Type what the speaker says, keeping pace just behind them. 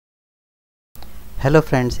Hello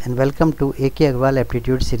friends, and welcome to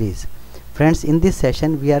AKAgarwalAptitude series. Friends, in this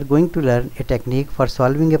session we are going to learn a technique for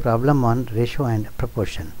solving a problem on ratio and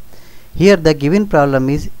proportion. Here the given problem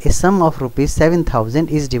is a sum of rupees 7,000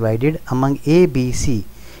 is divided among A, B, C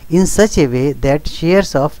in such a way that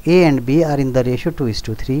shares of A and B are in the ratio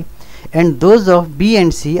 2:3 and those of B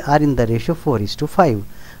and C are in the ratio 4:5.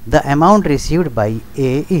 The amount received by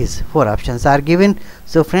A is, 4 options are given.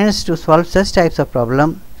 So friends, to solve such types of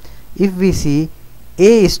problem, if we see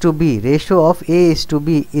A is to B, ratio of A is to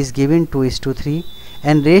B is given 2:3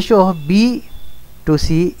 and ratio of B to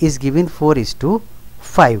C is given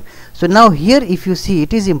 4:5. So now here if you see,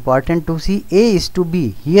 it is important to see A is to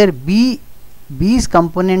B. Here B's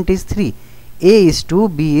component is 3, A is to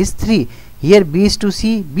B is 3. Here B is to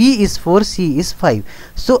C, B is 4, C is 5.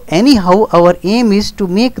 So anyhow our aim is to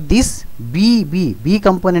make this B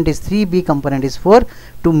component is 3, B component is 4,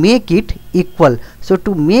 to make it equal. So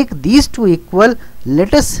to make these two equal,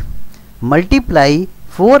 let us multiply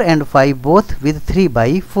 4 and 5 both with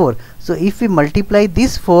 3/4. So if we multiply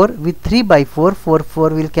this 4 with 3/4, 4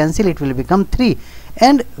 will cancel, it will become 3,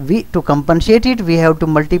 and to compensate it we have to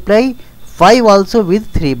multiply 5 also with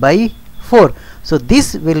 3/4. So this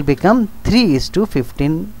will become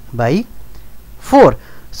 3:15/4.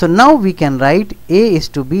 So now we can write A is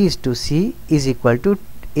to B is to C is equal to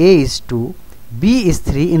A is to B is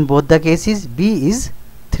 3 in both the cases, B is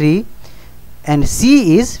 3 and C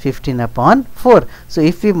is 15/4. So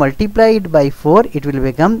if we multiply it by 4, it will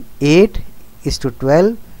become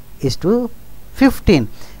 8:12:15.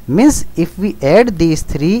 Means if we add these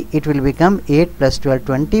 3, it will become 8 plus 12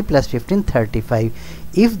 20 plus 15 35.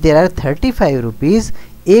 If there are 35 rupees,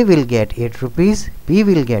 A will get 8 rupees, B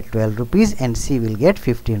will get 12 rupees and C will get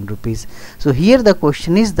 15 rupees. So here the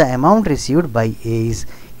question is, the amount received by A is,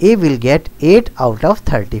 A will get 8 out of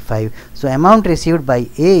 35. So amount received by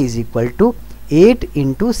A is equal to 8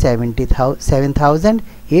 into 7,000,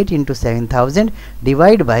 8 into 7,000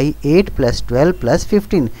 divided by 8 plus 12 plus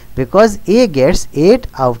 15, because A gets 8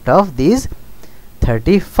 out of these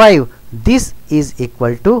 35. This is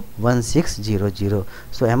equal to 1600.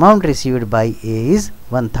 So amount received by A is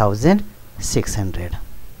 1600.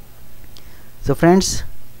 So friends,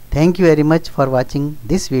 thank you very much for watching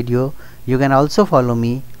this video. You can also follow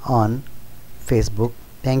me on Facebook.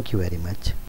 Thank you very much.